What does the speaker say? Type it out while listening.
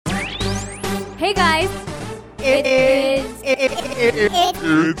Hey guys, it's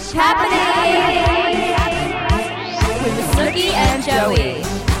happening with Snooki and Joey.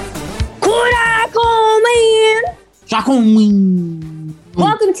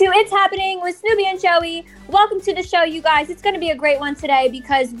 Welcome to It's Happening with Snoopy and Joey. Welcome to the show, you guys. It's going to be a great one today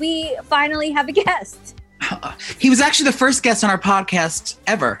because we finally have a guest. He was actually the first guest on our podcast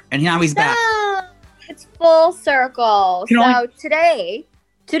ever, and now he's back. It's full circle. Today,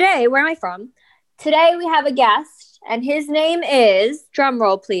 where am I from? Today we have a guest, and his name is, drum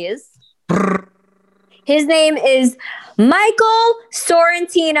roll please. His name is Michael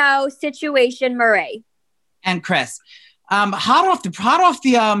Sorrentino Situation Murray. And Chris, hot off the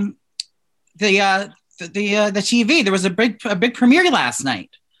TV, there was a big premiere last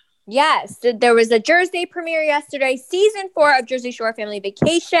night. Yes, there was a Jersey premiere yesterday, season 4 of Jersey Shore Family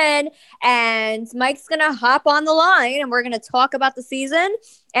Vacation, and Mike's going to hop on the line, and we're going to talk about the season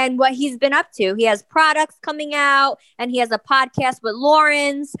and what he's been up to. He has products coming out, and he has a podcast with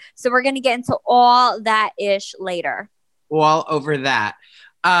Lawrence, so we're going to get into all that ish later. All over that.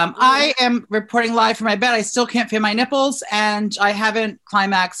 I am reporting live from my bed. I still can't feel my nipples, and I haven't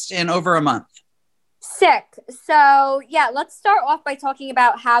climaxed in over a month. Sick. So, yeah, let's start off by talking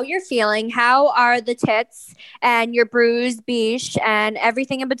about how you're feeling. How are the tits and your bruised beach and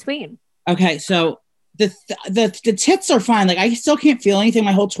everything in between? Okay, so the tits are fine. Like, I still can't feel anything.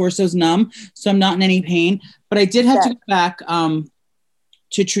 My whole torso's numb, so I'm not in any pain. But I did have to go back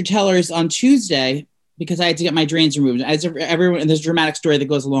to True Tellers on Tuesday because I had to get my drains removed. As everyone, and there's a dramatic story that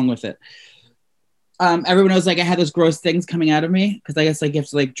goes along with it. Everyone knows, like, I had those gross things coming out of me because I guess, like, you have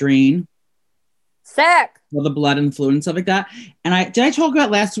to, like, drain. Sick. All the blood and fluid and stuff like that. And I talk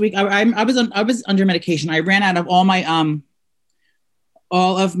about last week. I was under medication. I ran out of all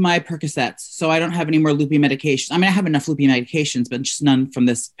of my Percocets, so I don't have any more loopy medications. I mean, I have enough loopy medications, but just none from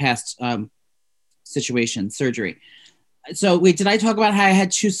this past surgery. So wait, did I talk about how I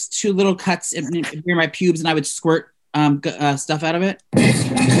had two little cuts near my pubes and I would squirt stuff out of it?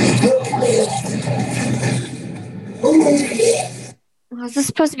 Was this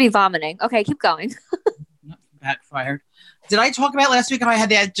supposed to be vomiting? Okay, keep going. Backfired. Did I talk about last week how I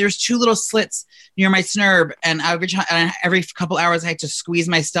had there's two little slits near my snurb, and every couple hours I had to squeeze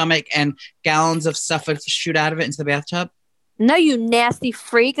my stomach and gallons of stuff would shoot out of it into the bathtub? No, you nasty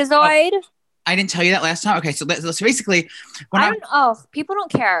freakazoid. I didn't tell you that last time? Okay, so basically... people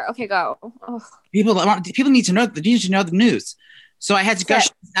don't care. Okay, go. Oh. People need to know the news. So I had to gush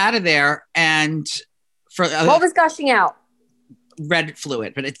out of there, and... what was gushing out? Red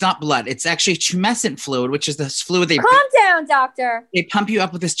fluid, but it's not blood. It's actually tumescent fluid, which is this fluid calm down, doctor. They pump you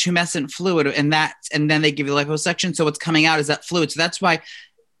up with this tumescent fluid, and then they give you liposuction. So what's coming out is that fluid. So that's why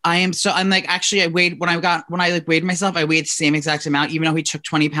I'm like, actually, I weighed when I weighed myself, I weighed the same exact amount. Even though he took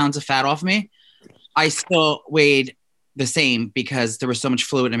 20 pounds of fat off me, I still weighed the same because there was so much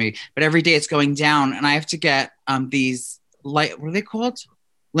fluid in me. But every day it's going down, and I have to get these what are they called?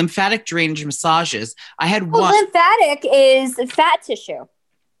 Lymphatic drainage massages. I had one. Lymphatic is fat tissue.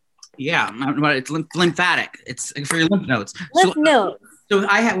 Yeah, it's lymphatic. It's for your lymph nodes. Lymph nodes. So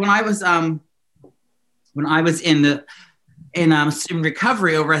I had when I was in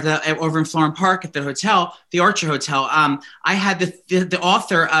recovery over in Florham Park at the hotel, the Archer Hotel. I had the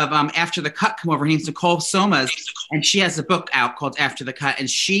author of After the Cut come over. Her name's Nicole Somas, and she has a book out called After the Cut. And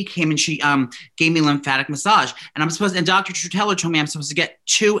she came and she gave me lymphatic massage. And Dr. Truteller told me I'm supposed to get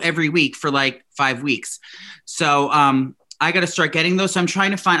 2 every week for like 5 weeks. So I got to start getting those. So I'm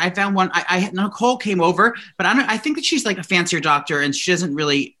trying to find. I found one. Nicole came over, but I think that she's like a fancier doctor, and she doesn't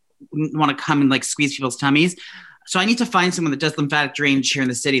really want to come and like squeeze people's tummies. So I need to find someone that does lymphatic drainage here in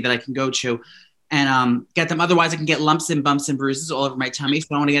the city that I can go to and get them. Otherwise, I can get lumps and bumps and bruises all over my tummy. So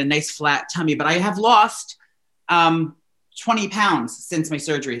I want to get a nice flat tummy. But I have lost 20 pounds since my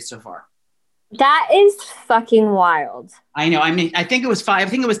surgery so far. That is fucking wild. I know. I mean, I think it was 5. I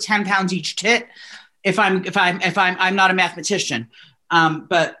think it was 10 pounds each tit. If I'm not a mathematician,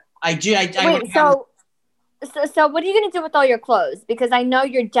 but I do. So what are you going to do with all your clothes? Because I know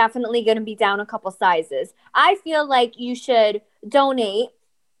you're definitely going to be down a couple sizes. I feel like you should donate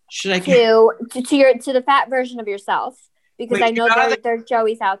to the fat version of yourself, because I know there are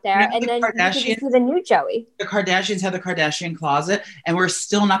Joeys out there, and then you can just do the new Joey. The Kardashians have the Kardashian closet, and we're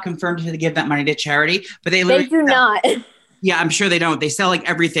still not confirmed to give that money to charity, but they do not. Yeah, I'm sure they don't. They sell like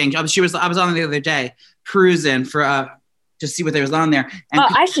everything. I was on the other day perusing for to see what there was on there. And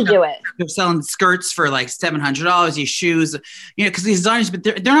I should do it. They're selling skirts for like $700, these shoes, because these designers, but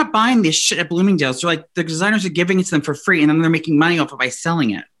they're not buying this shit at Bloomingdale's. So like the designers are giving it to them for free, and then they're making money off it by selling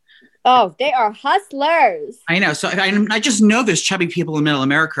it. Oh, they are hustlers. I know. So I just know there's chubby people in Middle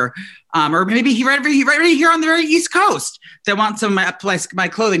America, or maybe he right here on the very East Coast that want some of my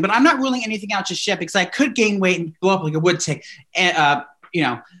clothing. But I'm not ruling anything out just yet because I could gain weight and blow up like a wood tick.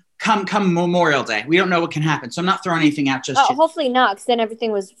 Come Memorial Day, we don't know what can happen. So I'm not throwing anything out just yet. Hopefully not, because then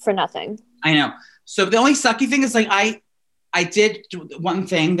everything was for nothing. I know. So the only sucky thing is like I did one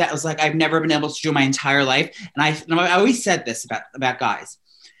thing that was like I've never been able to do my entire life, and I always said this about guys.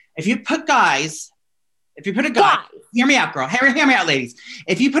 If you put a guy, hear me out, girl. Hear me out, ladies.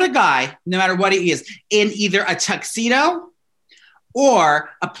 If you put a guy, no matter what he is, in either a tuxedo or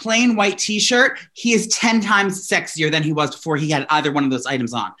a plain white t-shirt, he is 10 times sexier than he was before he had either one of those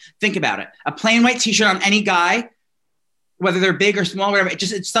items on. Think about it. A plain white t-shirt on any guy, whether they're big or small, whatever,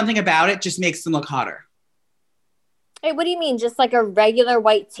 it's something about it just makes them look hotter. Hey, what do you mean? Just like a regular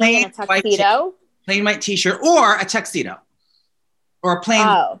white tee and a tuxedo? Plain white t-shirt or a tuxedo. Or a plain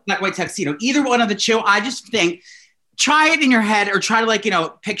black white tuxedo. Either one of the two. I just think, try it in your head, or try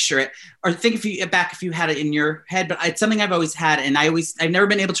to picture it, or think if you had it in your head. But it's something I've always had, and I've never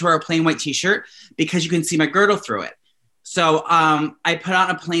been able to wear a plain white t-shirt because you can see my girdle through it. So I put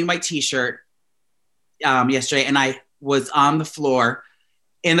on a plain white t-shirt yesterday, and I was on the floor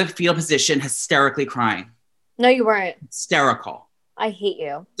in the fetal position, hysterically crying. No, you weren't. Hysterical. I hate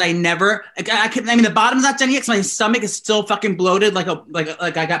you. I mean, the bottom's not done yet because my stomach is still fucking bloated like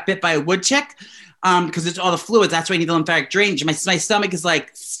I got bit by a wood tick because it's all the fluids. That's why I need the lymphatic drainage. My stomach is like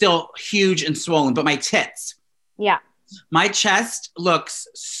still huge and swollen, but my tits. Yeah. My chest looks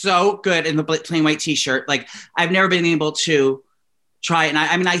so good in the plain white t-shirt. Like I've never been able to try it.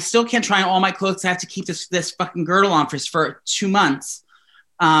 And I still can't try on all my clothes. I have to keep this fucking girdle on for 2 months.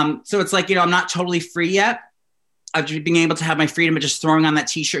 So it's like, I'm not totally free yet. I've just being able to have my freedom of just throwing on that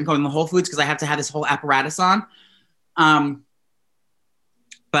t-shirt and going to the Whole Foods because I have to have this whole apparatus on.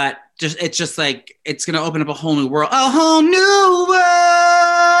 But it's just like, it's going to open up a whole new world. A whole new world!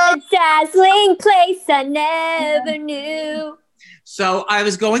 A dazzling place I never knew. So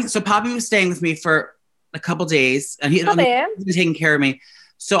Poppy was staying with me for a couple days and he was taking care of me.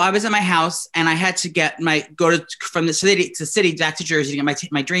 So I was at my house and I had to from the city back to Jersey to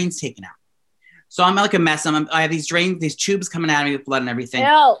get my drains taken out. So I'm like a mess. I have these tubes coming out of me with blood and everything.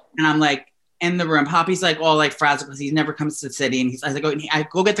 Ew. And I'm like in the room. Poppy's like all like frazzled because he never comes to the city. And I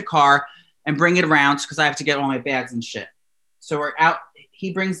go get the car and bring it around because I have to get all my bags and shit. So we're out.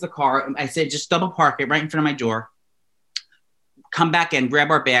 He brings the car. I said, just double park it right in front of my door. Come back in,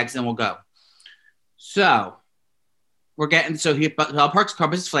 grab our bags, and we'll go. So he parks the car,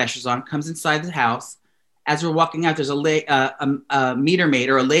 puts his flashers on, comes inside the house. As we're walking out, there's a meter maid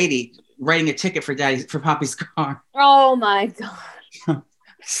or a lady writing a ticket for Poppy's car. Oh my God.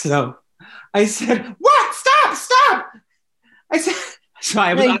 So I said, what? Stop. I said, so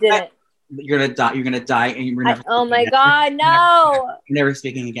I was, you're going to die. And you're never oh my God, no. Never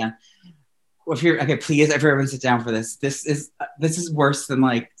speaking again. Well, okay, please, everyone sit down for this. This is worse than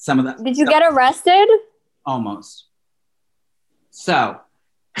like some of that. Did you get arrested? Almost. So,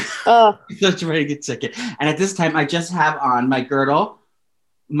 just ready to get ticket. And at this time, I just have on my girdle,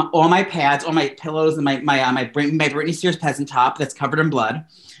 all my pads, all my pillows, and my Britney Spears peasant top that's covered in blood.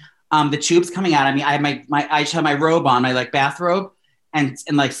 The tubes coming out of me. I have I just have my robe on, my like bathrobe, and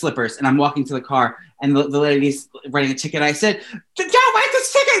like slippers. And I'm walking to the car, and the lady's writing a ticket. I said, "Don't write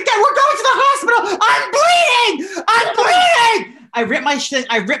this ticket. We're going to the hospital. I'm bleeding. I rip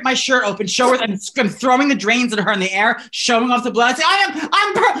my shirt open, show her, and I'm throwing the drains at her in the air, showing off the blood. I say, I'm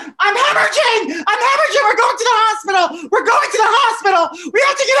hemorrhaging. We're going to the hospital. We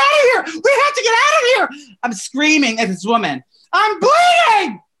have to get out of here. I'm screaming at this woman. I'm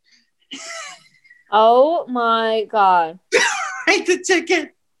bleeding. Oh my God. Write the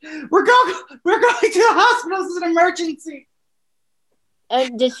ticket. We're going to the hospital. This is an emergency.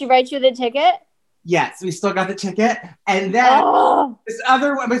 Did she write you the ticket? Yes, we still got the ticket. And then this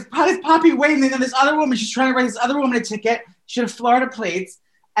other woman, was Poppy waiting, and then this other woman, she's trying to write this other woman a ticket. She had Florida plates.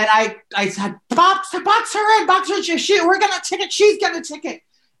 And I said, box her in. We're getting a ticket. She's getting a ticket.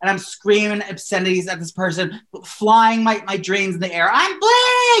 And I'm screaming obscenities at this person, flying my drains in the air. I'm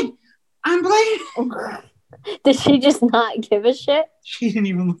bleeding. Did she just not give a shit? She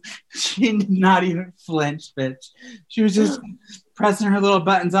did not even flinch, bitch. She was just pressing her little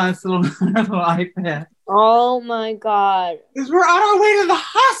buttons on her little iPad. Oh my God. Because we're on our way to the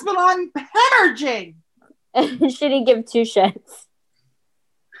hospital. I'm hemorrhaging. She didn't give two shits.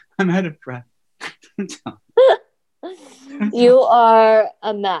 I'm out of breath. You are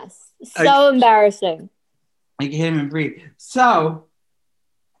a mess. So embarrassing. I can't even breathe. So,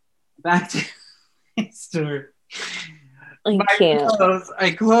 back to my story. I can't.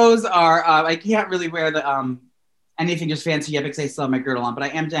 My clothes are. I can't really wear the anything just fancy yet because I still have my girdle on. But I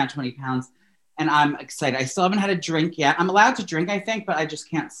am down 20 pounds, and I'm excited. I still haven't had a drink yet. I'm allowed to drink, I think, but I just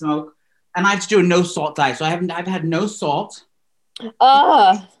can't smoke. And I have to do a no salt diet, so I've had no salt.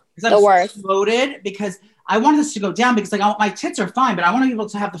 Oh, the worst. Loaded because I want this to go down because like my tits are fine, but I want to be able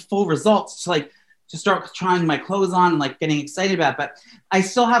to have the full results to start trying my clothes on and like getting excited about it. But I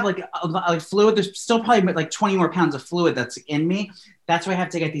still have like fluid. There's still probably like 20 more pounds of fluid that's in me. That's why I have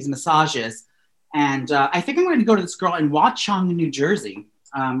to get these massages. And I think I'm going to go to this girl in Watchung, New Jersey.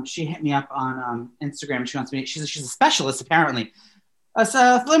 She hit me up on Instagram. She wants me. She's a specialist apparently.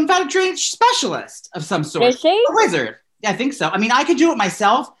 A lymphatic drainage specialist of some sort. Is she? A wizard. Yeah, I think so. I mean, I could do it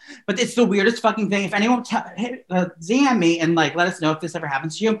myself, but it's the weirdest fucking thing. If anyone DM me and like let us know if this ever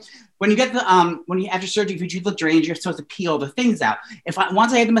happens to you. When you get the after surgery, if you do the drainage, you're supposed to pee all the things out.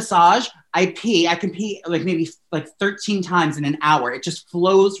 Once I have the massage, I can pee like maybe like 13 times in an hour. It just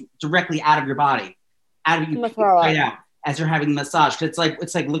flows directly out of your body, out of you right out as you're having the massage. Because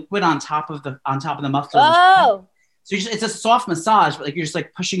it's like liquid on top of the muscles. Oh. So it's a soft massage, but like you're just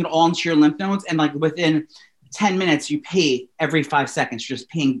like pushing it all into your lymph nodes, and like within 10 minutes, you pee every 5 seconds. You're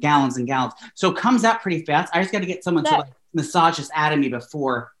just peeing gallons and gallons. So it comes out pretty fast. I just got to get someone to like massage this out of me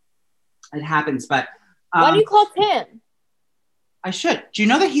before it happens. But why do you call Tim? I should. Do you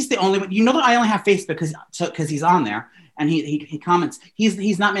know that he's the only one? You know that I only have Facebook because he's on there and he comments.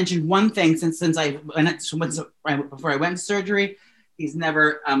 He's not mentioned one thing since before I went to surgery. He's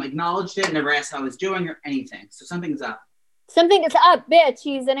never acknowledged it, never asked how I was doing or anything. So something's up. Something is up, bitch.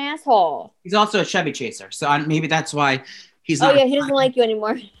 He's an asshole. He's also a Chevy chaser. So maybe that's why he's not. Oh, yeah, he doesn't like you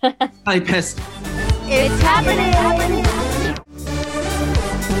anymore. Probably pissed. It's happening.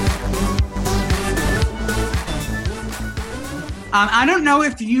 I don't know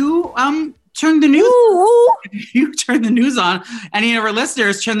if you turned the news. If you turned the news on, any of our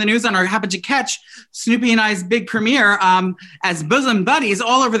listeners turned the news on or happened to catch Snoopy and I's big premiere as bosom buddies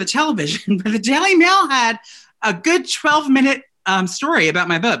all over the television. But the Daily Mail had a good 12-minute story about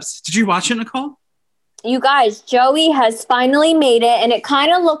my boobs. Did you watch it, Nicole? You guys, Joey has finally made it, and it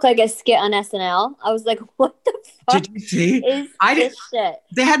kind of looked like a skit on SNL. I was like, what the fuck? Did you see? This shit?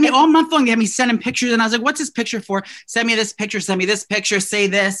 They had me all month long. They had me sending pictures, and I was like, what's this picture for? Send me this picture, say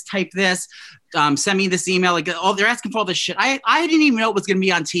this, type this, send me this email. Like, they're asking for all this shit. I didn't even know it was going to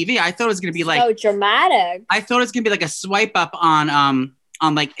be on TV. I thought it was going to be like... So dramatic. I thought it was going to be like a swipe up on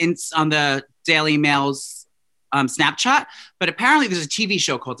the Daily Mail's Snapchat, but apparently there's a TV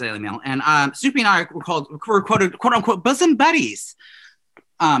show called Daily Mail, and Snoopy and I were quoted, quote unquote, bosom buddies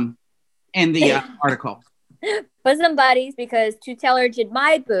in the article. Bosom buddies because Taylor did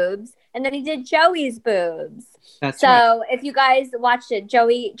my boobs, and then he did Joey's boobs. That's right. So if you guys watched it,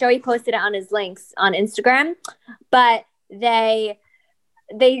 Joey posted it on his links on Instagram, but they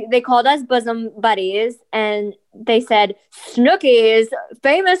called us bosom buddies, and they said Snooki's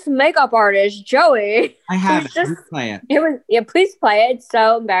famous makeup artist Joey. I have it. Please play it. Please play it. It's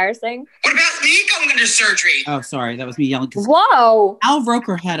so embarrassing. What about me going into surgery? Oh, sorry, that was me yelling. Whoa! Al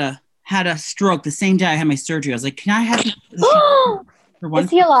Roker had a stroke the same day I had my surgery. I was like, can I have? Is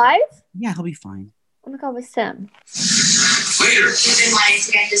he alive? Yeah, he'll be fine. Oh my God, what's Tim? Later. You've been wanting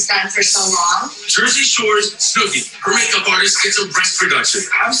to get this done for so long. Jersey Shore's Snooki, her makeup artist, gets a breast production.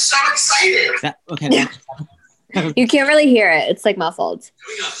 I'm so excited. You can't really hear it. It's like muffled.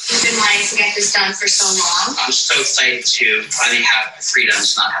 You've been wanting to get this done for so long. I'm so excited to finally have the freedom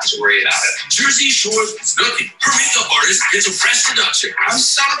to not have to worry about it. Jersey Shore's Snooki, her makeup artist, gets a breast production. I'm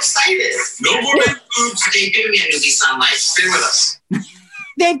so excited. No more big boobs. They've given me a new lease on life. Stay with us.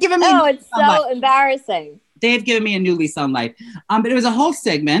 They've given me. Oh, it's so embarrassing. They've given me a new lease on life. But it was a whole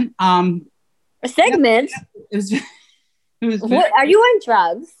segment. A segment? It was what, are you on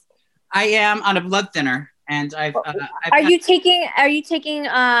drugs? I am on a blood thinner, and Are you taking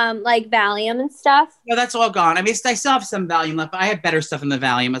like Valium and stuff? No, that's all gone. I mean, I still have some Valium left, but I have better stuff in the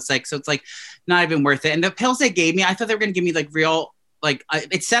Valium. It's like not even worth it. And the pills they gave me, I thought they were going to give me like real.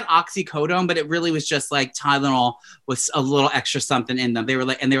 It said oxycodone, but it really was just like Tylenol with a little extra something in them. They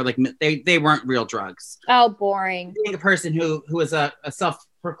weren't real drugs. Oh, boring. Being a person who was a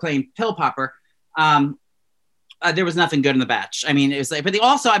self-proclaimed pill popper, there was nothing good in the batch. I mean, it was like, but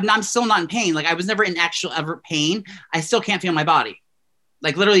I'm still not in pain. Like I was never in actual ever pain. I still can't feel my body.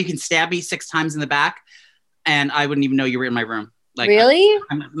 Like literally, you can stab me 6 times in the back, and I wouldn't even know you were in my room. Like really,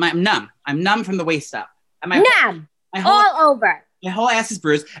 I'm numb. I'm numb from the waist up. And numb all over. My whole ass is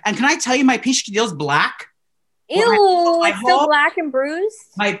bruised. And can I tell you, my piece de is black? Ew, it's still black and bruised?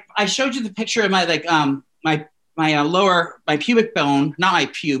 I showed you the picture of my my pubic bone, not my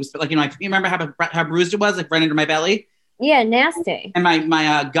pubes, but like, you remember how bruised it was, like right under my belly? Yeah, nasty. And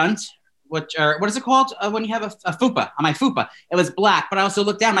my gunt, what is it called when you have a fupa? On my fupa, it was black. But I also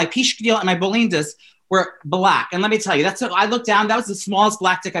looked down. My pishkadil and my bolindas were black. And let me tell you, I looked down. That was the smallest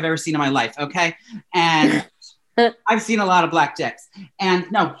black dick I've ever seen in my life. Okay, and I've seen a lot of black dicks.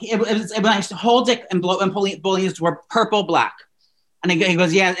 And no, it was my whole dick and bolindas were purple black. And he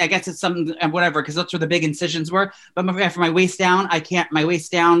goes, yeah, I guess it's something, whatever, because that's where the big incisions were. But for my waist down, my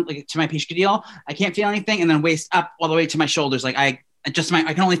waist down like, to my pishkadil, I can't feel anything. And then waist up all the way to my shoulders. Like I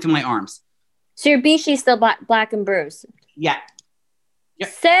can only feel my arms. So your bichi's still black and bruised. Yeah. Yep.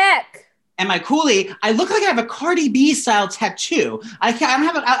 Sick. And my coolie, I look like I have a Cardi B style tattoo.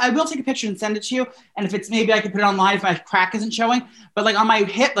 I will take a picture and send it to you. And if it's maybe I can put it online if my crack isn't showing. But like on my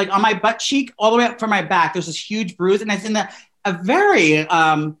hip, like on my butt cheek, all the way up from my back, there's this huge bruise. And it's in a very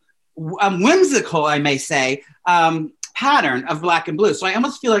whimsical, I may say, pattern of black and blue. So I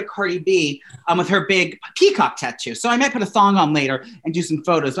almost feel like Cardi B with her big peacock tattoo. So I might put a thong on later and do some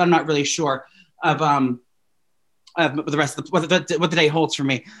photos, but I'm not really sure of the rest of what the day holds for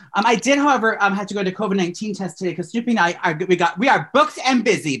me. I did, however, had to go to COVID-19 test today because Snoopy and I we are booked and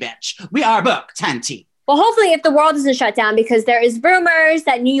busy, bitch. We are booked, Tanty. Well, hopefully if the world isn't shut down, because there is rumors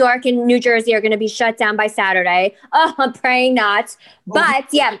that New York and New Jersey are going to be shut down by Saturday. Oh, I'm praying not. But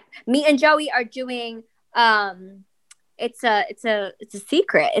yeah, me and Joey are doing, it's a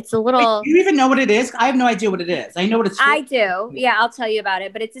secret. It's a little. Wait, do you even know what it is? I have no idea what it is. I know what it's for. I do. Yeah, I'll tell you about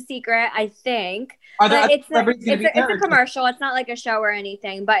it, but it's a secret, I think. Are there it's a commercial. It's not like a show or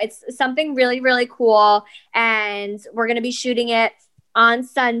anything, but it's something really, really cool. And we're going to be shooting it on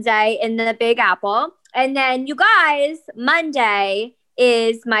Sunday in the Big Apple. And then you guys, Monday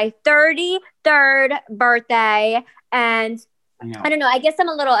is my 33rd birthday. And I don't know, I guess I'm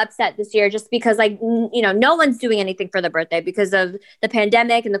a little upset this year just because like, no one's doing anything for the birthday because of the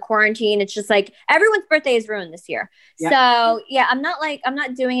pandemic and the quarantine. It's just like everyone's birthday is ruined this year. Yeah. So yeah, I'm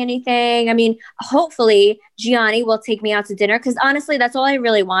not doing anything. I mean, hopefully Gianni will take me out to dinner because honestly, that's all I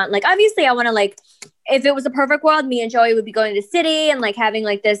really want. Like, obviously I want to like, if it was a perfect world, me and Joey would be going to the city and like having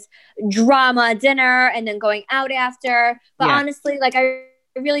like this drama dinner and then going out after. But honestly, like I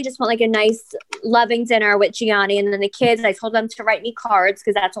really just want like a nice loving dinner with Gianni and then the kids. I told them to write me cards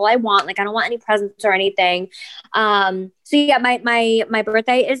because that's all I want. Like I don't want any presents or anything. So yeah, my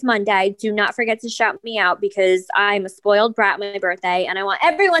birthday is Monday. Do not forget to shout me out because I'm a spoiled brat on my birthday and I want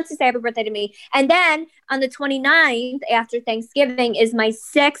everyone to say happy birthday to me. And then on the 29th after Thanksgiving is my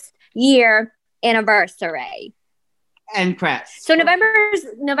 6th year anniversary. And press. So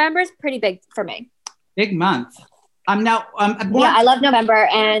November's pretty big for me. Big month. Yeah, I love November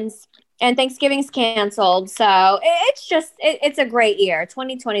and Thanksgiving's canceled. So it's a great year.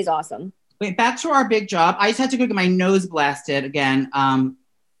 2020 is awesome. Wait, back to our big job. I just had to go get my nose blasted again. I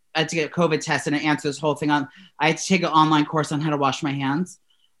had to get a COVID test and answer this whole thing on. I had to take an online course on how to wash my hands.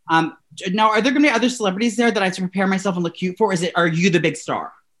 Now, are there going to be other celebrities there that I have to prepare myself and look cute for? Are you the big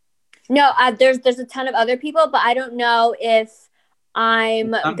star? No, there's a ton of other people, but I don't know if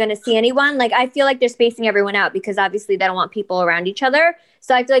I'm going to see anyone. Like, I feel like they're spacing everyone out because obviously they don't want people around each other.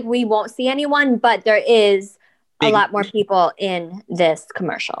 So I feel like we won't see anyone, but there is a lot more people in this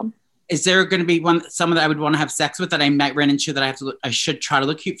commercial. Is there going to be someone that I would want to have sex with that I might run into that I should try to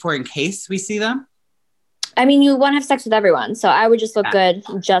look cute for in case we see them? I mean, you want to have sex with everyone. So I would just look good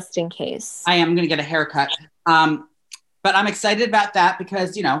just in case. I am going to get a haircut. But I'm excited about that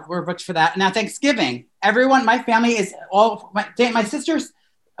because, we're booked for that. Now, Thanksgiving, everyone, my family is my sisters,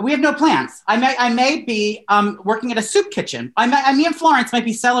 we have no plans. I may be working at a soup kitchen. Me and Florence might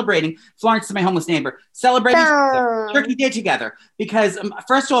be celebrating. Florence is my homeless neighbor. Celebrating Turkey Day together. Because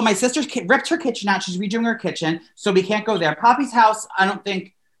first of all, my sister ripped her kitchen out. She's redoing her kitchen. So we can't go there. Poppy's house, I don't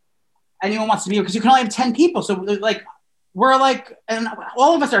think anyone wants to be here because you can only have 10 people. So like, and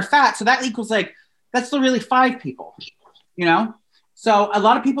all of us are fat. So that equals that's still really 5 people. So a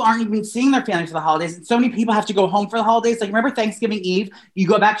lot of people aren't even seeing their families for the holidays. And so many people have to go home for the holidays. Like, remember Thanksgiving Eve? You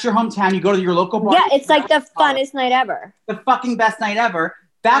go back to your hometown, you go to your local bar. Yeah, it's like the funnest night ever. The fucking best night ever.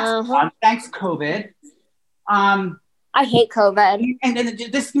 That's fun. Thanks, COVID. I hate COVID. And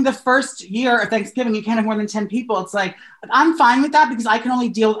this is the first year of Thanksgiving. You can't have more than 10 people. It's like, I'm fine with that because I can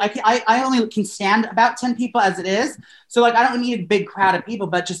only I only can stand about 10 people as it is. So like, I don't need a big crowd of people,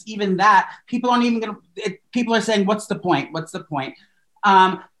 but just even that, people aren't even going to, people are saying, what's the point? What's the point?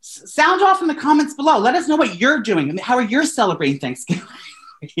 Sound off in the comments below. Let us know what you're doing. How are you celebrating Thanksgiving?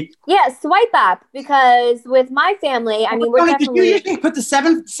 Yeah, swipe up because with my family, I mean, we're definitely... You usually put the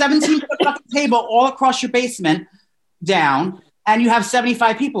 17 foot table all across your basement down and you have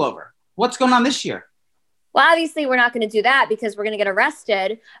 75 people over. What's going on this year? Well, obviously, we're not going to do that because we're going to get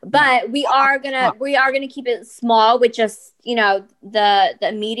arrested. But we are gonna keep it small with just the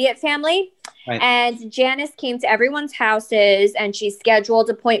immediate family. Right. And Janice came to everyone's houses and she scheduled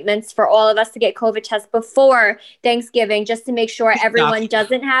appointments for all of us to get COVID tests before Thanksgiving, just to make sure everyone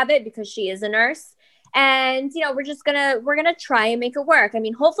doesn't have it because she is a nurse. And we're gonna try and make it work. I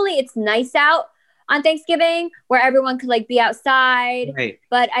mean, hopefully it's nice out on Thanksgiving where everyone could like be outside. Right.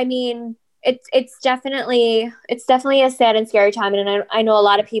 But I mean, it's definitely a sad and scary time, and I know a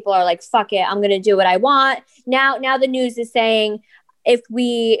lot of people are like, fuck it, I'm gonna do what I want. Now the news is saying if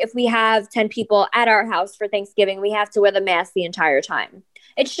we have 10 people at our house for Thanksgiving, we have to wear the mask the entire time.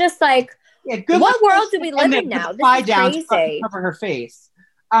 It's just like, what world do we live in now? This is crazy. Cover her face.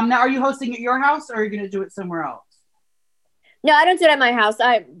 Now, are you hosting at your house or are you gonna do it somewhere else? No, I don't do it at my house.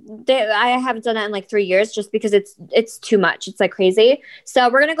 I haven't done that in like 3 years just because it's too much. It's like crazy. So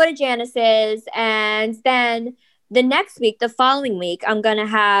we're going to go to Janice's, and then the next week, the following week, I'm going to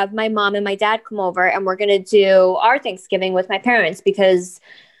have my mom and my dad come over, and we're going to do our Thanksgiving with my parents because,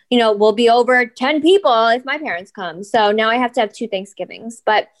 we'll be over 10 people if my parents come. So now I have to have 2 Thanksgivings,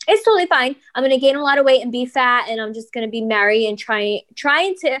 but it's totally fine. I'm going to gain a lot of weight and be fat, and I'm just going to be merry and try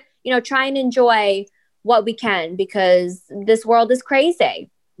and enjoy what we can because this world is crazy.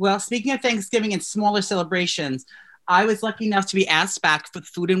 Well, speaking of Thanksgiving and smaller celebrations, I was lucky enough to be asked back for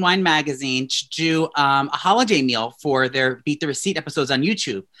Food and Wine magazine to do a holiday meal for their Beat the Receipt episodes on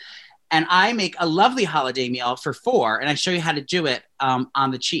YouTube. And I make a lovely holiday meal for 4, and I show you how to do it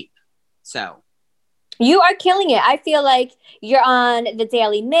on the cheap. So you are killing it. I feel like you're on the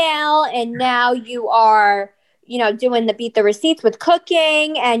Daily Mail, and now you are doing the Beat the Receipts with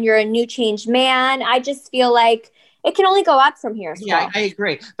cooking, and you're a new changed man. I just feel like it can only go up from here. So. Yeah, I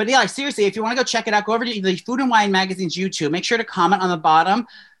agree. But yeah, seriously, if you want to go check it out, go over to the Food and Wine magazine's YouTube. Make sure to comment on the bottom,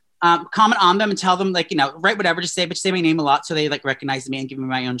 comment on them and tell them write whatever, just say my name a lot so they recognize me and give me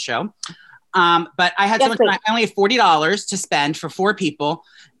my own show. But I had so much time. I only had $40 to spend for 4 people.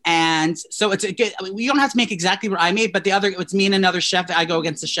 And so it's a good, you don't have to make exactly what I made, but it's me and another chef. I go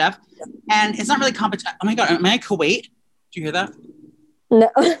against the chef, and it's not really competition. Oh my God, am I in Kuwait? Do you hear that? No.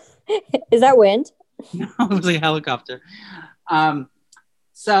 Is that wind? No, it was like a helicopter.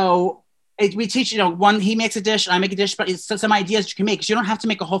 We teach, he makes a dish, I make a dish, but it's some ideas you can make because you don't have to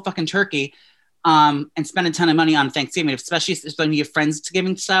make a whole fucking turkey and spend a ton of money on Thanksgiving, especially if when you have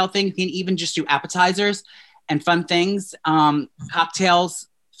Friendsgiving style thing. You can even just do appetizers and fun things, cocktails,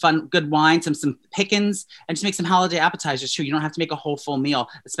 fun, good wine, some pickins, and just make some holiday appetizers too. You don't have to make a whole full meal,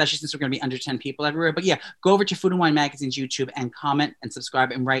 especially since we're going to be under 10 people everywhere. But yeah, go over to Food and Wine Magazine's YouTube and comment and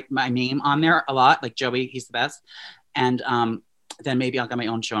subscribe and write my name on there a lot. Like Joey, he's the best. And then maybe I'll get my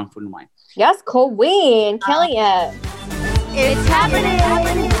own show on Food and Wine. Yes, Queen, killing it. It's happening.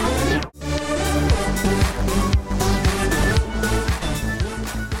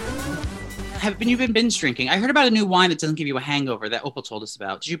 Have you been binge drinking? I heard about a new wine that doesn't give you a hangover that Opal told us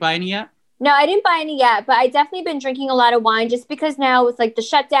about. Did you buy any yet? No, I didn't buy any yet, but I definitely been drinking a lot of wine just because now with like the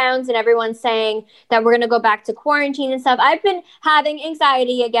shutdowns and everyone's saying that we're going to go back to quarantine and stuff. I've been having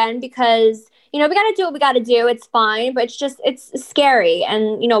anxiety again because, we got to do what we got to do. It's fine, but it's scary.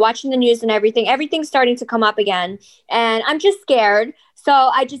 And, watching the news and everything's starting to come up again. And I'm just scared. So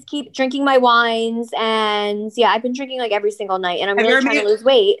I just keep drinking my wines, and yeah, I've been drinking like every single night, and I'm really trying to lose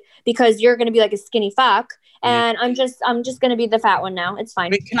weight because you're going to be like a skinny fuck, and I'm just going to be the fat one now. It's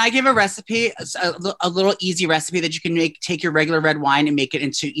fine. Wait, can I give a recipe, a little easy recipe that you can make? Take your regular red wine and make it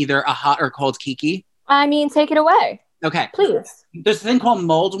into either a hot or cold kiki. I mean, take it away. Okay. Please. There's a thing called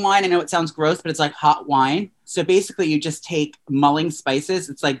mulled wine. I know it sounds gross, but it's like hot wine. So basically, you just take mulling spices.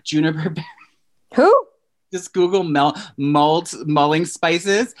 It's like juniper. Who? Just Google mulling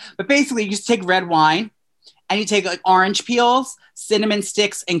spices. But basically, you just take red wine and you take like orange peels, cinnamon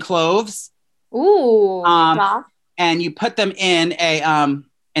sticks, and cloves. Ooh. And you put them in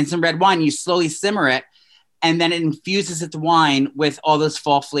in some red wine. You slowly simmer it, and then it infuses the wine with all those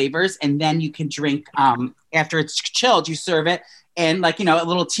fall flavors. And then you can drink. After it's chilled, you serve it in a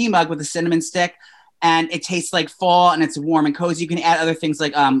little tea mug with a cinnamon stick. And it tastes like fall, and it's warm and cozy. You can add other things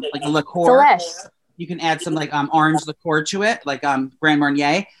like a liqueur. Delish. You can add some orange liqueur to it, like Grand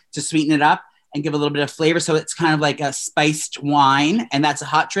Marnier, to sweeten it up and give a little bit of flavor. So it's kind of like a spiced wine, and that's a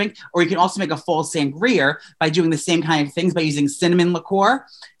hot drink. Or you can also make a full sangria by doing the same kind of things by using cinnamon liqueur.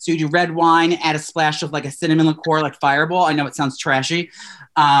 So you do red wine, add a splash of like a cinnamon liqueur, like Fireball. I know it sounds trashy.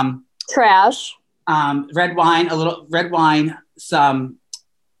 Trash. Red wine, some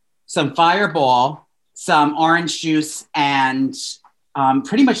Fireball, some orange juice, and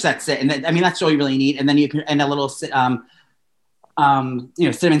pretty much that's it. And that's all you really need. And then you can, and a little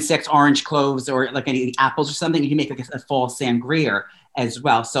cinnamon sticks, orange cloves, or like any apples or something. You can make like a fall sangria as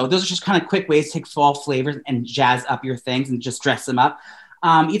well. So those are just kind of quick ways to take fall flavors and jazz up your things and just dress them up,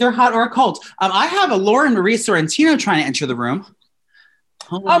 either hot or cold. I have a Lauren Marie Sorrentino trying to enter the room.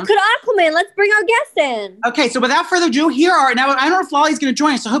 Could Aquaman? Let's bring our guests in. Okay, so without further ado, now I don't know if Lolly's going to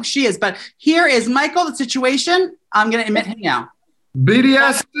join us. I hope she is, but here is Michael, the situation. I'm going to admit him now.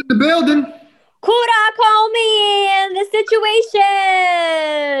 BDS in the building. Kurakomi, the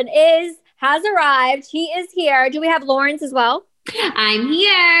situation has arrived. He is here. Do we have Lawrence as well? I'm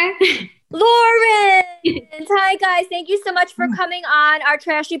here. Lawrence! Hi, guys. Thank you so much for coming on our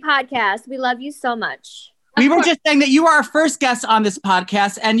trashy podcast. We love you so much. We were just saying that you are our first guest on this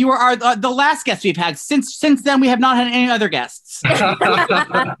podcast, and you are the last guest we've had. Since then, we have not had any other guests. You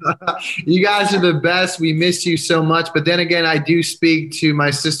guys are the best. We miss you so much. But then again, I do speak to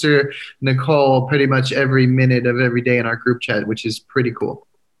my sister, Nicole, pretty much every minute of every day in our group chat, which is pretty cool.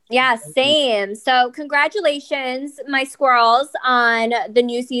 Yeah, same. So congratulations, my squirrels, on the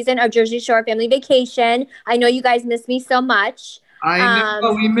new season of Jersey Shore Family Vacation. I know you guys miss me so much. I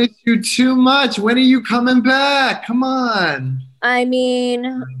know, we miss you too much. When are you coming back? Come on. I mean,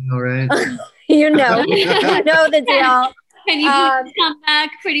 all right. you know the deal. Can you please come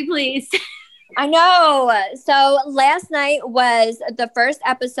back, pretty please? I know. So last night was the first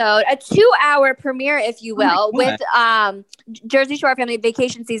episode, a 2-hour premiere, if you will, with Jersey Shore Family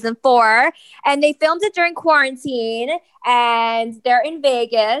Vacation Season 4. And they filmed it during quarantine, and they're in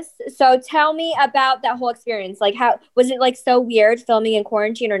Vegas. So tell me about that whole experience. Like, how was it like so weird filming in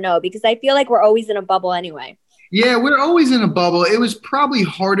quarantine or no? Because I feel like we're always in a bubble anyway. Yeah, we're always in a bubble. It was probably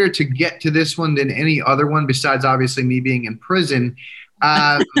harder to get to this one than any other one, besides obviously me being in prison.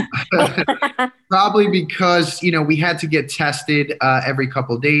 Probably because, we had to get tested every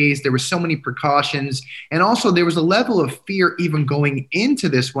couple of days. There were so many precautions. And also there was a level of fear even going into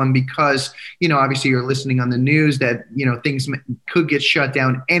this one because, obviously you're listening on the news that, things could get shut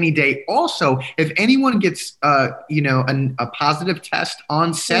down any day. Also, if anyone gets, a positive test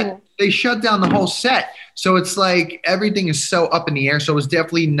on set, they shut down the whole set. So it's like everything is so up in the air. So it was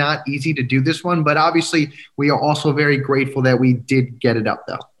definitely not easy to do this one. But obviously, we are also very grateful that we did get it up,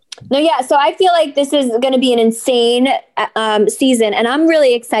 though. No, yeah. So I feel like this is going to be an insane season. And I'm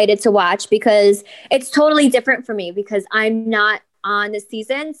really excited to watch because it's totally different for me because I'm not on the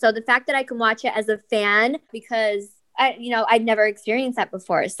season. So the fact that I can watch it as a fan because I'd never experienced that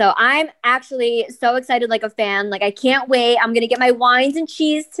before. So I'm actually so excited like a fan. Like, I can't wait. I'm going to get my wines and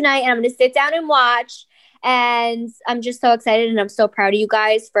cheese tonight and I'm going to sit down and watch. And I'm just so excited and I'm so proud of you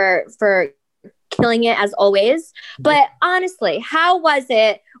guys for killing it as always. But honestly, how was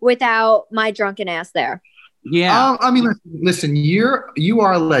it without my drunken ass there? Yeah. Listen, you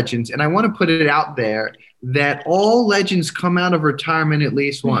are legends. And I want to put it out there that all legends come out of retirement at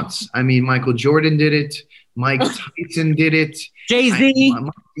least once. I mean, Michael Jordan did it. Mike Tyson did it. Jay-Z.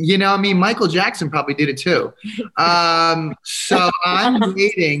 Michael Jackson probably did it too. So I'm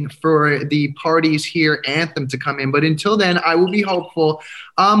waiting for the Parties Here anthem to come in. But until then, I will be hopeful.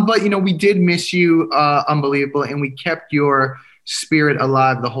 But, we did miss you, unbelievable. And we kept your spirit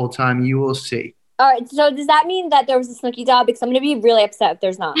alive the whole time. You will see. All right. So does that mean that there was a Snooki doll? Because I'm going to be really upset if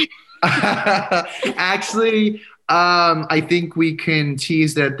there's not. Actually, I think we can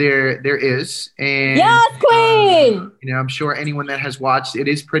tease that there is. And yes, queen! I'm sure anyone that has watched it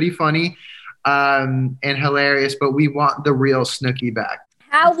is pretty funny and hilarious, but we want the real Snooki back.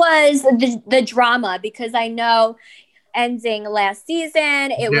 How was the drama? Because I know ending last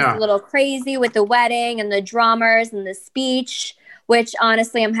season, it was a little crazy with the wedding and the drummers and the speech, which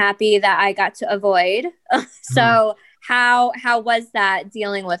honestly I'm happy that I got to avoid. So how was that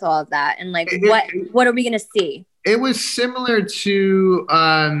dealing with all of that? And like, what are we going to see? It was similar to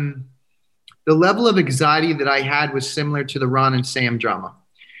the level of anxiety that I had was similar to the Ron and Sam drama.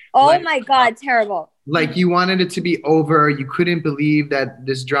 Oh my God, terrible. Like you wanted it to be over. You couldn't believe that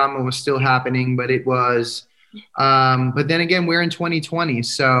this drama was still happening, but it was. But then again, we're in 2020.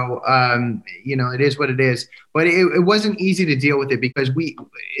 So, it is what it is. But it wasn't easy to deal with it because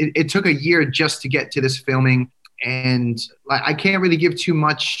it took a year just to get to this filming. And I can't really give too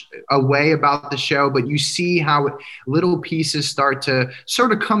much away about the show, but you see how little pieces start to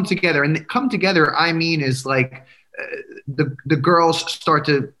sort of come together. And come together, I mean, is like the girls start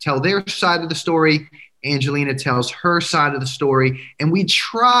to tell their side of the story. Angelina tells her side of the story. And we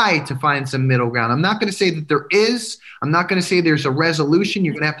try to find some middle ground. I'm not going to say that there is. I'm not going to say there's a resolution.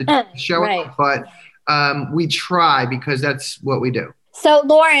 You're going to have to show it. But we try because that's what we do. So,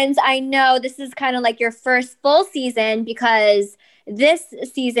 Lawrence, I know this is kind of like your first full season because this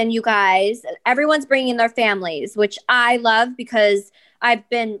season, you guys, everyone's bringing their families, which I love because I've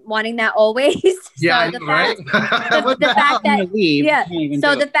been wanting that always. Yeah, so right? the fact that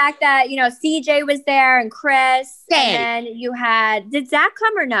the fact that CJ was there and Chris, and then you had, did Zach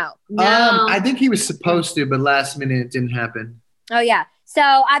come or no? I think he was supposed to, but last minute it didn't happen. Oh yeah. So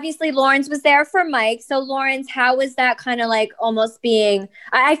obviously Lawrence was there for Mike. So Lawrence, how was that kind of like almost being?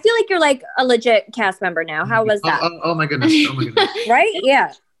 I feel like you're like a legit cast member now. How was that? Oh my goodness! Oh my goodness! Right?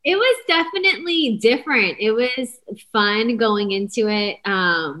 Yeah. It was definitely different. It was fun going into it.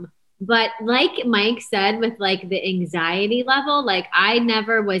 But like Mike said, with like the anxiety level, like I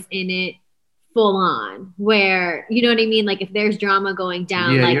never was in it full on where, you know what I mean? Like if there's drama going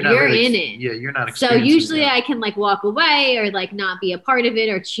down, like you're in it. Yeah, you're not. So usually I can like walk away or like not be a part of it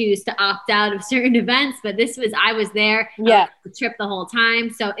or choose to opt out of certain events. But I was there. Yeah. The trip the whole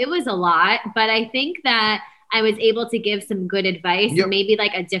time. So it was a lot. But I think that I was able to give some good advice, and maybe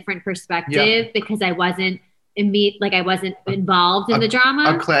like a different perspective because I wasn't involved in the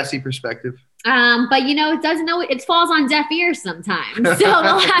drama. A classy perspective. But it falls on deaf ears sometimes. So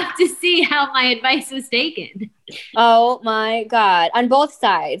we'll have to see how my advice was taken. Oh my God. On both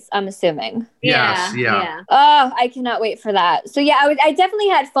sides, I'm assuming. Yes, Yeah. Oh, I cannot wait for that. So yeah, I definitely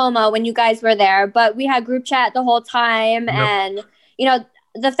had FOMO when you guys were there, but we had group chat the whole time. Yep. And,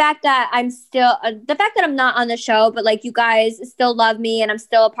 the fact that I'm not on the show, but like you guys still love me and I'm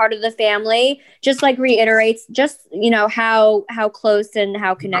still a part of the family, just like reiterates just, how close and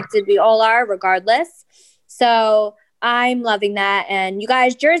how connected we all are regardless. So I'm loving that. And you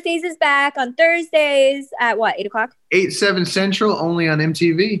guys, Jersey's is back on Thursdays at what, 8 o'clock? 8/7 Central, only on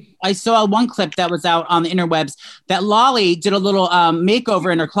MTV. I saw one clip that was out on the interwebs that Lolly did a little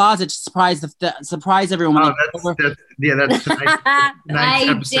makeover in her closet to surprise everyone. That's nice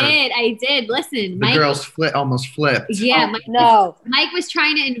episode. I did. Listen, the girls almost flipped. Yeah, Mike was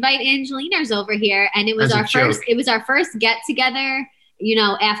trying to invite Angelinas over here, and it was our first get together.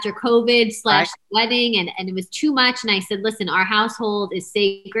 After COVID / wedding, and it was too much. And I said, listen, our household is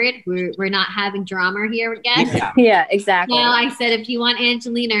sacred. We're not having drama here again. Yeah, exactly. Well, I said, if you want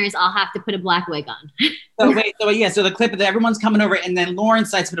Angelinas, I'll have to put a black wig on. So the clip that everyone's coming over, and then Lauren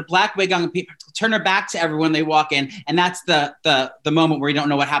decides to put a black wig on and turn her back to everyone they walk in. And that's the moment where you don't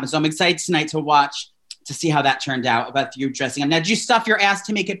know what happens. So I'm excited tonight to see how that turned out about you dressing up. Now, did you stuff your ass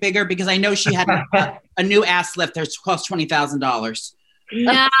to make it bigger? Because I know she had a new ass lift that cost $20,000.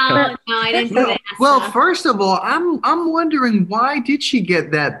 No, I didn't do that. Well, first of all, I'm wondering, why did she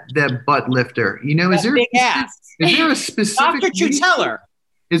get that butt lifter? Is there a specific Dr. Chuteller?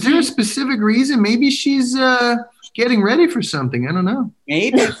 Is there a specific reason? Maybe she's getting ready for something. I don't know.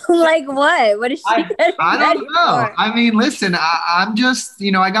 Maybe. Like what? What is she getting ready I don't know. for? I mean, listen, I'm just,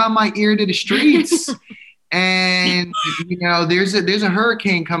 I got my ear to the streets. And there's a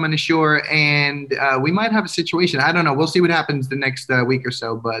hurricane coming ashore, and we might have a situation. I don't know. We'll see what happens the next week or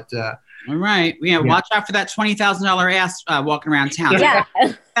so. But all right, watch out for that $20,000 ass walking around town. Yeah,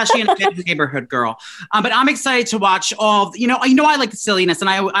 especially in a bad neighborhood, girl. But I'm excited to watch all. I like the silliness, and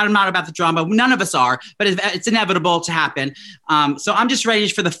I'm not about the drama. None of us are, but it's inevitable to happen. So I'm just ready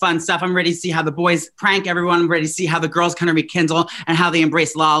for the fun stuff. I'm ready to see how the boys prank everyone. I'm ready to see how the girls kind of rekindle and how they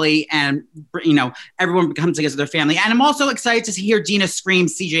embrace Lolly, and everyone comes together as their family. And I'm also excited to hear Dina scream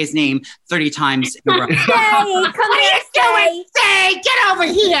CJ's name 30 times in a row. Say, come here, say. Say, get over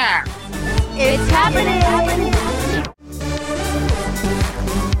here. It's happening.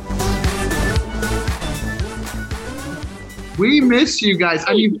 We miss you guys.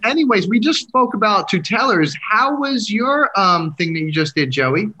 I mean, anyways, we just spoke about Tutellers. How was your thing that you just did,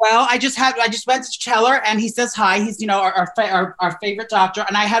 Joey? Well, I just went to Tuteller, and he says hi. He's our favorite doctor,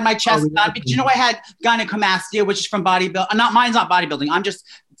 and I had my chest done because I had gynecomastia, which is from bodybuilding. Mine's not bodybuilding. I'm just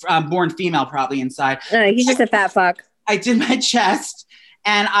born female, probably inside. He's just a fat fuck. I did my chest,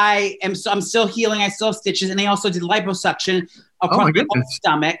 and I'm still healing. I still have stitches, and they also did liposuction across my whole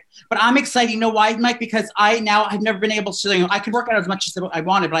stomach. But I'm excited. You know why, Mike? Because I've never been able to, I could work out as much as I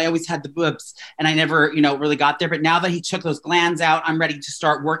wanted, but I always had the boobs, and I never, really got there. But now that he took those glands out, I'm ready to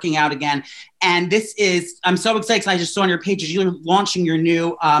start working out again. And I'm so excited because I just saw on your pages, you're launching your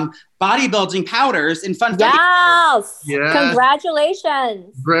new bodybuilding powders in fun. Yes.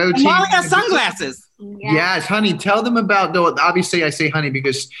 Congratulations. Bro, Molly has sunglasses. Yeah. Yes, honey. Tell them about, obviously I say honey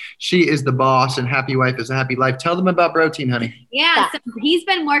because she is the boss and happy wife is a happy life. Tell them about Protein, honey. Yeah, so he's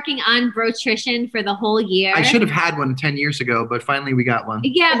been working on Brotrition for the whole year. I should have had one 10 years ago, but finally we got one.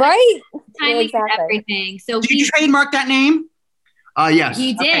 Yeah, right. Timing for everything. So did you trademark that name? Yes.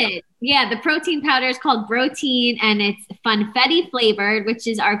 He did. Okay. Yeah, the protein powder is called Protein, and it's funfetti flavored, which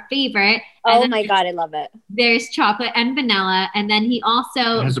is our favorite. Oh my God, I love it. There's chocolate and vanilla. And then he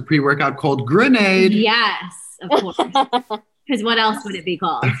also It has a pre-workout called Grenade. Yes, of course. Because what else would it be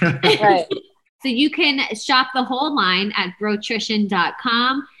called? Right. So you can shop the whole line at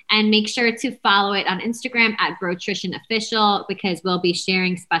brotrition.com and make sure to follow it on Instagram at brotritionofficial because we'll be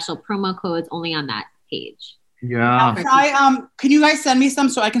sharing special promo codes only on that page. Yeah. Can you guys send me some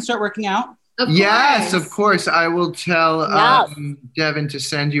so I can start working out? Yes, of course. I will tell Devin to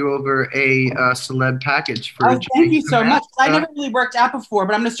send you over a celeb package for. Thank you so much. I never really worked out before,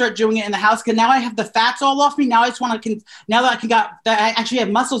 but I'm going to start doing it in the house because now I have the fats all off me. Now I just want to. Now that I actually have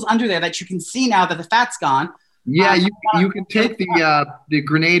muscles under there that you can see now that the fat's gone. Yeah, you can take the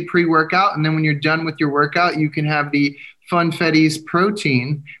Grenade pre-workout, and then when you're done with your workout, you can have the Funfetti's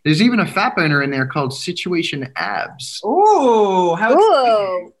Protein. There's even a fat burner in there called Situation Abs. Ooh, how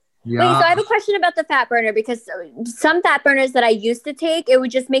exciting. Yeah. Wait, so I have a question about the fat burner because some fat burners that I used to take, it would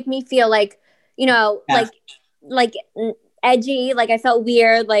just make me feel like, like edgy, like I felt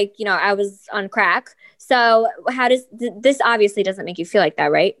weird, like, I was on crack. So how does this obviously doesn't make you feel like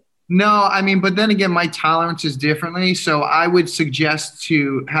that, right? No, I mean, but then again, my tolerance is differently. So I would suggest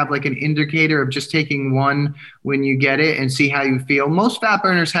to have like an indicator of just taking one when you get it and see how you feel. Most fat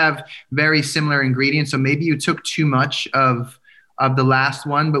burners have very similar ingredients. So maybe you took too much of the last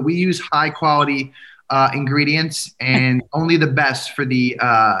one, but we use high quality ingredients and only the best for the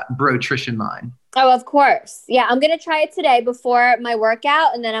Brotrition line. Oh, of course. Yeah, I'm gonna try it today before my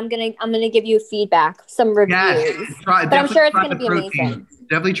workout, and then I'm gonna give you feedback, some reviews. Yes, but I'm sure it's gonna be amazing.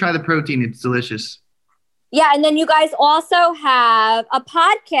 Definitely try the protein; it's delicious. Yeah, and then you guys also have a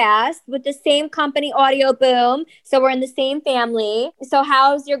podcast with the same company, Audio Boom. So we're in the same family. So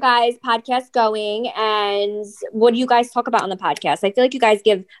how's your guys' podcast going? And what do you guys talk about on the podcast? I feel like you guys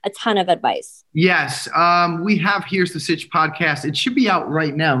give a ton of advice. Yes, we have Here's the Sitch podcast. It should be out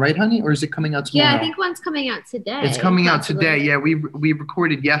right now, right, honey? Or is it coming out tomorrow? Yeah, I think one's coming out today. It's coming out today. Yeah, we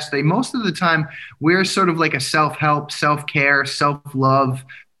recorded yesterday. Most of the time, we're sort of like a self-help, self-care, self-love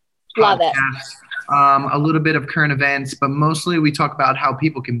Love podcast. it. A little bit of current events, but mostly we talk about how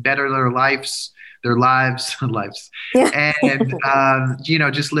people can better their lives, and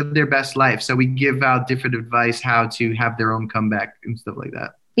just live their best life. So we give out different advice how to have their own comeback and stuff like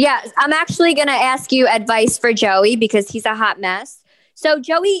that. Yeah, I'm actually gonna ask you advice for Joey because he's a hot mess. So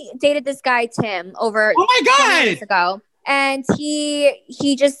Joey dated this guy Tim over 10 years ago. And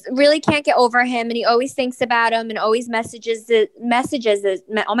he just really can't get over him, and he always thinks about him and always messages.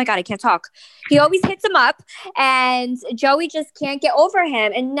 Oh my God, I can't talk. He always hits him up, and Joey just can't get over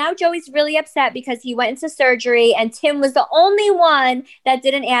him. And now Joey's really upset because he went into surgery, and Tim was the only one that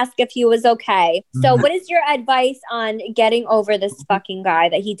didn't ask if he was okay. So, what is your advice on getting over this fucking guy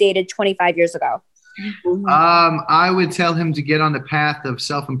that he dated 25 years ago? I would tell him to get on the path of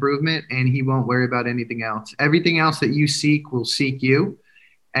self-improvement, and he won't worry about anything else. Everything else that you seek will seek you,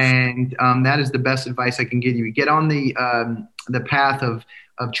 and that is the best advice I can give you. Get on the path of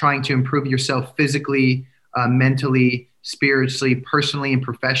trying to improve yourself physically, mentally, spiritually, personally, and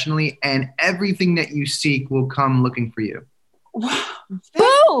professionally, and everything that you seek will come looking for you.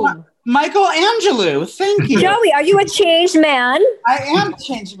 Boom! Michael Angelou, thank you. Joey, are you a changed man? I am a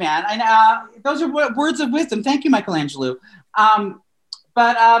changed man. And those are words of wisdom. Thank you, Michael Angelou. I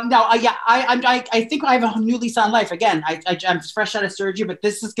think I have a new lease on life. Again, I'm fresh out of surgery, but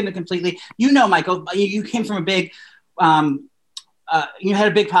this is going to completely, Michael, you came from a big, you had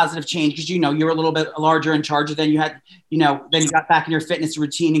a big positive change because, you were a little bit larger in charge. Then you had, then you got back in your fitness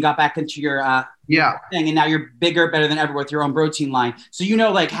routine and got back into your thing. And now you're bigger, better than ever with your own protein line. So,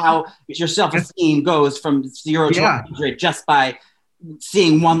 like how your self-esteem goes from 0 to 100 just by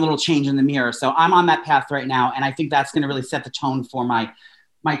seeing one little change in the mirror. So I'm on that path right now. And I think that's going to really set the tone for my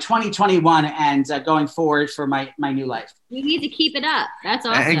 2021 and going forward for my new life. We need to keep it up. That's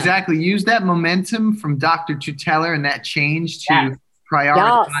awesome. Exactly. Use that momentum from Dr. Tuteller and that change to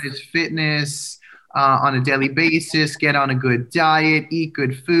prioritize fitness on a daily basis, get on a good diet, eat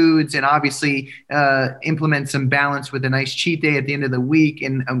good foods, and obviously implement some balance with a nice cheat day at the end of the week.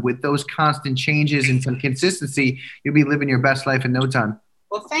 And with those constant changes and some consistency, you'll be living your best life in no time.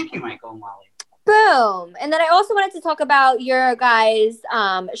 Well, thank you, Michael and Wally. Boom. And then I also wanted to talk about your guys'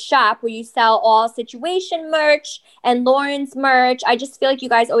 shop where you sell all Situation merch and Lauren's merch. I just feel like you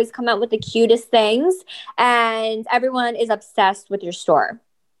guys always come out with the cutest things, and everyone is obsessed with your store.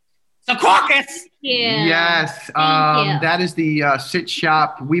 The caucus. Yeah. Yes, you. that is the Sit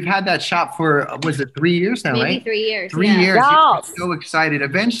Shop. We've had that shop for was it 3 years now, Maybe right? 3 years. 3 yeah. years. Yes. I'm so excited.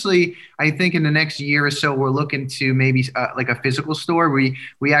 Eventually, I think in the next year or so, we're looking to maybe like a physical store. We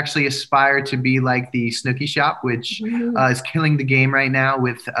actually aspire to be like the Snooki Shop, which is killing the game right now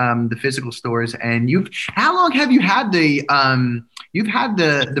with the physical stores. And how long have you had you've had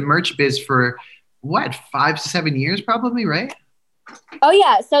the merch biz for what, 5 to 7 years, probably, right? Oh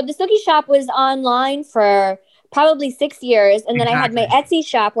yeah. So the Snooki shop was online for probably 6 years, and then I had my Etsy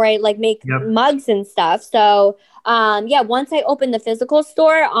shop where I like make mugs and stuff. So yeah, once I opened the physical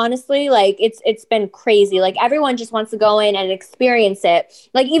store, honestly, like it's been crazy. Like everyone just wants to go in and experience it.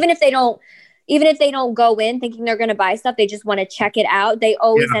 Like even if they don't go in thinking they're going to buy stuff, they just want to check it out. They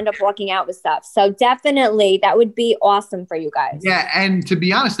always end up walking out with stuff. So definitely that would be awesome for you guys. Yeah. And to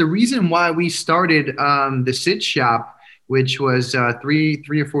be honest, the reason why we started the Sit Shop, which was 3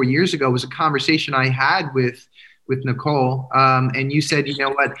 or 4 years ago, was a conversation I had with Nicole. And you said, you know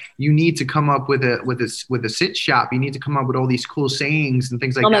what, you need to come up with a sit shop. You need to come up with all these cool sayings and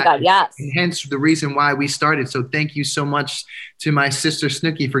things like that. Oh my God, yes. And hence the reason why we started. So thank you so much to my sister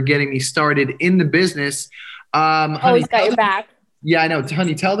Snooki for getting me started in the business. Always got your back. Yeah, I know.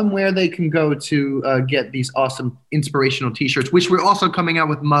 Honey, tell them where they can go to get these awesome inspirational T-shirts, which we're also coming out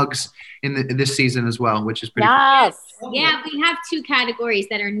with mugs in this season as well, which is pretty cool. Yeah, we have 2 categories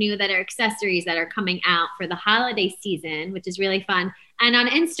that are new, that are accessories that are coming out for the holiday season, which is really fun. And on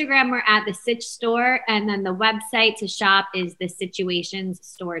Instagram, we're at the Sitch Store, and then the website to shop is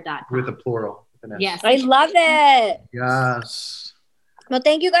thesituationsstore.com. With a plural. Yes. I love it. Yes. Well,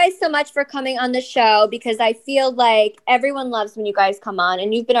 thank you guys so much for coming on the show, because I feel like everyone loves when you guys come on,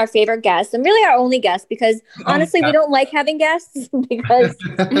 and you've been our favorite guest and really our only guest, because honestly, we don't like having guests because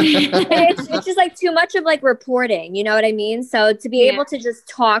it's just like too much of like reporting, you know what I mean? So to be able to just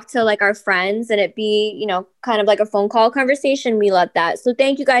talk to like our friends and it be, you know, kind of like a phone call conversation, we love that. So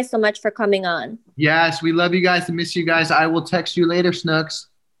thank you guys so much for coming on. Yes, we love you guys and miss you guys. I will text you later, Snooks.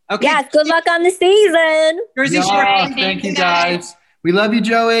 Okay. Yes, good luck on the season. Jersey Shore. Thank you guys. We love you,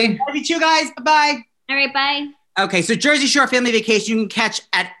 Joey. Love you too, guys. Bye-bye. All right, bye. Okay, so Jersey Shore Family Vacation you can catch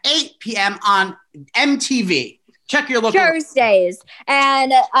at 8 p.m. on MTV. Check your local Thursdays.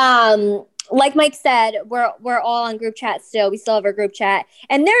 And like Mike said, we're all on group chat still. We still have our group chat.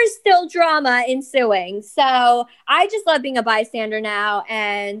 And there's still drama ensuing. So I just love being a bystander now.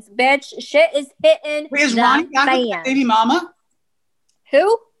 And bitch, shit is hitting. Wait, is Ronnie back with that baby mama?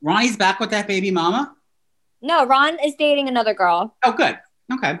 Who? Ronnie's back with that baby mama? No, Ron is dating another girl. Oh, good.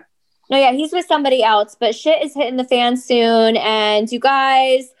 Okay. No, yeah, he's with somebody else, but shit is hitting the fan soon, and you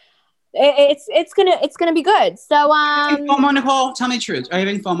guys, it's gonna be good. So, FOMO, Nicole, tell me the truth. Are you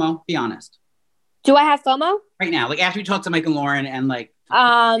having FOMO? Be honest. Do I have FOMO right now? Like after we talked to Mike and Lauren, and like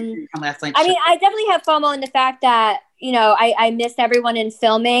last night. I mean, I definitely have FOMO in the fact that you know I missed everyone in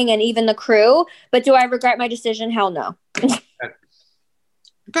filming and even the crew. But do I regret my decision? Hell no.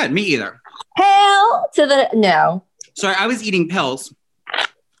 Good, me either. Hell to the no. Sorry, I was eating pills.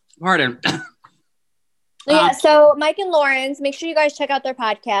 Pardon. Yeah, so Mike and Lauren's, make sure you guys check out their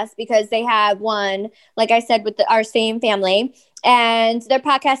podcast because they have one, like I said, with our same family. And their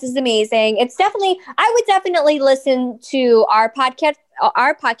podcast is amazing. I would definitely listen to our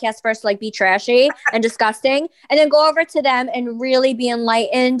podcast first, like be trashy and disgusting, and then go over to them and really be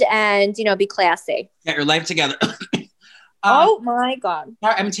enlightened and, you know, be classy. Get your life together. Oh my God.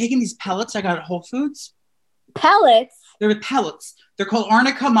 I'm taking these pellets I got at Whole Foods. Pellets? They're pellets. They're called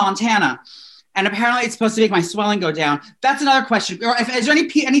Arnica Montana. And apparently it's supposed to make my swelling go down. That's another question. Is there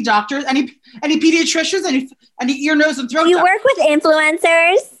any doctors, any pediatricians, any ear, nose, and throat? Do you work with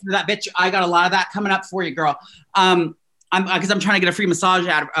influencers? That bitch, I got a lot of that coming up for you, girl. Because I'm trying to get a free massage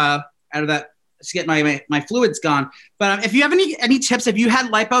out of that to get my fluids gone. But if you have any tips, if you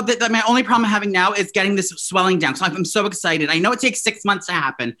had lipo, that my only problem I'm having now is getting this swelling down. So I'm so excited. I know it takes 6 months to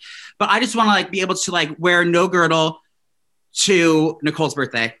happen, but I just want to like be able to like wear no girdle to Nicole's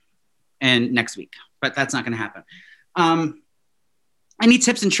birthday and next week, but that's not going to happen. Any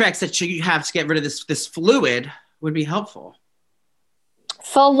tips and tricks that you have to get rid of this fluid would be helpful.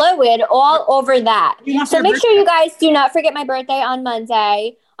 Fluid all over that. So make sure you guys do not forget my birthday on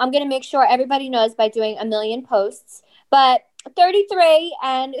Monday. I'm going to make sure everybody knows by doing a million posts, but 33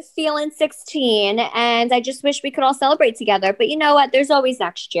 and feeling 16. And I just wish we could all celebrate together. But you know what? There's always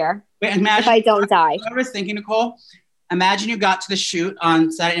next year. Wait, imagine if I don't die. I was thinking, Nicole, Imagine you got to the shoot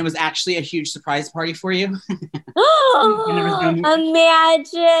on Saturday and it was actually a huge surprise party for you.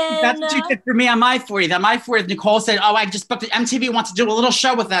 Imagine. That's what you did for me on my 40th. On my 40th, Nicole said, I just booked it. MTV wants to do a little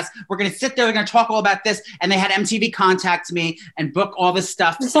show with us. We're going to sit there. We're going to talk all about this. And they had MTV contact me and book all this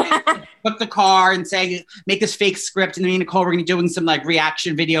stuff. Book the car and say, make this fake script. And me and Nicole were going to be doing some like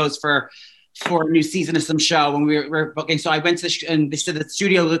reaction videos for a new season of some show when we were booking. So I went to and they said the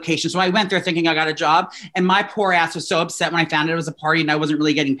studio location. So I went there thinking I got a job, and my poor ass was so upset when I found out it was a party and I wasn't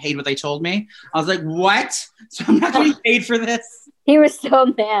really getting paid what they told me. I was like, what? So I'm not getting paid for this? He was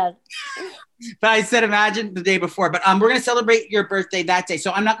so mad. But I said, imagine the day before. But we're going to celebrate your birthday that day.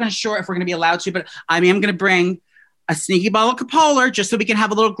 So I'm not going to sure if we're going to be allowed to, but I am going to bring a sneaky bottle of Capolar just so we can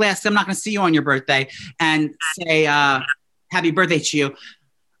have a little glass. I'm not going to see you on your birthday and say happy birthday to you.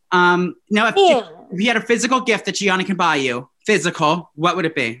 Now, if you had a physical gift that Gianni can buy you, physical, what would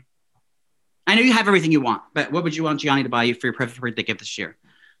it be? I know you have everything you want, but what would you want Gianni to buy you for your perfect birthday gift this year?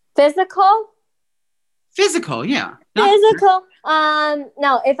 Physical, yeah. Physical.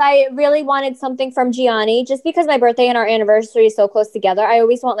 No, if I really wanted something from Gianni, just because my birthday and our anniversary is so close together, I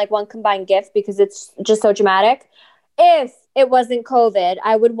always want like one combined gift because it's just so dramatic. If it wasn't COVID,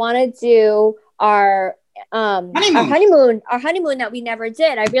 I would want to do our honeymoon that we never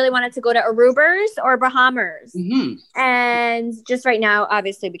did. I really wanted to go to Aruba's or Bahamas. And just right now,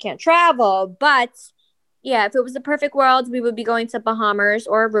 obviously we can't travel, but yeah, if it was the perfect world, we would be going to Bahamas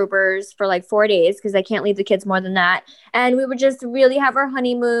or Aruba's for like 4 days because I can't leave the kids more than that. And we would just really have our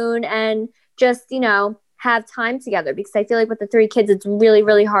honeymoon and just, have time together, because I feel like with the 3 kids, it's really,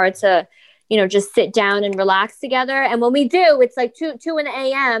 really hard to, just sit down and relax together. And when we do, it's like 2 in the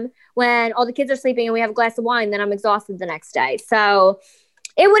a.m. when all the kids are sleeping and we have a glass of wine, then I'm exhausted the next day. So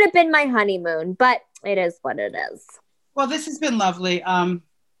it would have been my honeymoon, but it is what it is. Well, this has been lovely.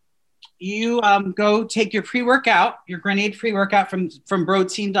 You go take your pre-workout, your Grenade pre-workout from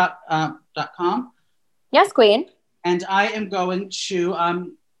protein.com. Yes, Queen. And I am going to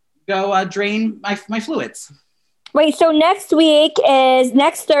go drain my fluids. Wait, so next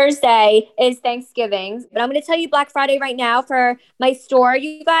Thursday is Thanksgiving, but I'm going to tell you Black Friday right now for my store,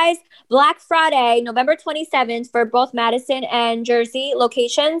 you guys. Black Friday, November 27th for both Madison and Jersey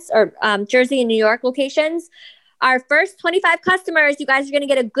locations, or Jersey and New York locations. Our first 25 customers, you guys are going to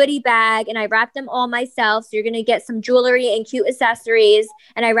get a goodie bag, and I wrapped them all myself. So you're going to get some jewelry and cute accessories,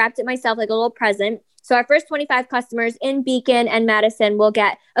 and I wrapped it myself like a little present. So our first 25 customers in Beacon and Madison will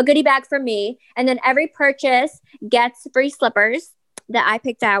get a goodie bag from me. And then every purchase gets free slippers that I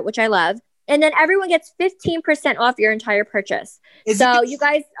picked out, which I love. And then everyone gets 15% off your entire purchase. So you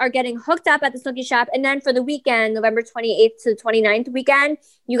guys are getting hooked up at the Snooki shop. And then for the weekend, November 28th to 29th weekend,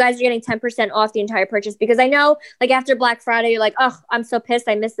 you guys are getting 10% off the entire purchase. Because I know like after Black Friday, you're like, oh, I'm so pissed.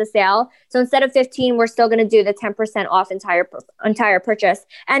 I missed the sale. So instead of 15, we're still going to do the 10% off entire purchase.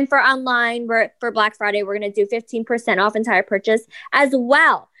 And for online, for Black Friday, we're going to do 15% off entire purchase as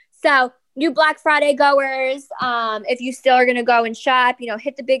well. So you Black Friday goers, if you still are going to go and shop,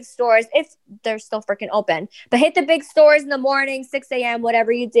 hit the big stores if they're still freaking open. But hit the big stores in the morning, 6 a.m.,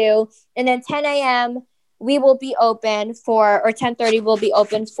 whatever you do. And then 10 a.m., we will be open or 10:30 will be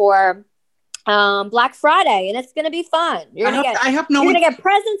open for Black Friday. And it's going to be fun. I hope no one get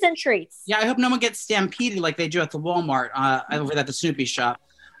presents and treats. Yeah, I hope no one gets stampeded like they do at the Walmart over at the Snoopy shop.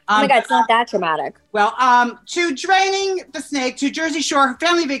 Oh my God, it's not that dramatic. Well, to Draining the Snake, to Jersey Shore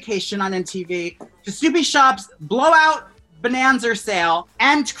Family Vacation on MTV, to Snoopy Shop's Blowout Bonanza Sale,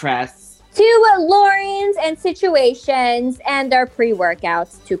 and Chris. To Lauren's and Situations and their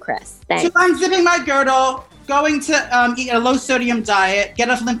pre-workouts to Chris. Thanks. To unzipping my girdle, going to eat a low-sodium diet, get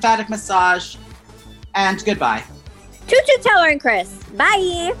a lymphatic massage, and goodbye. To Teller and Chris.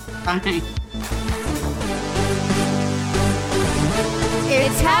 Bye. Bye.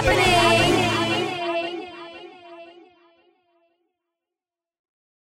 It's happening.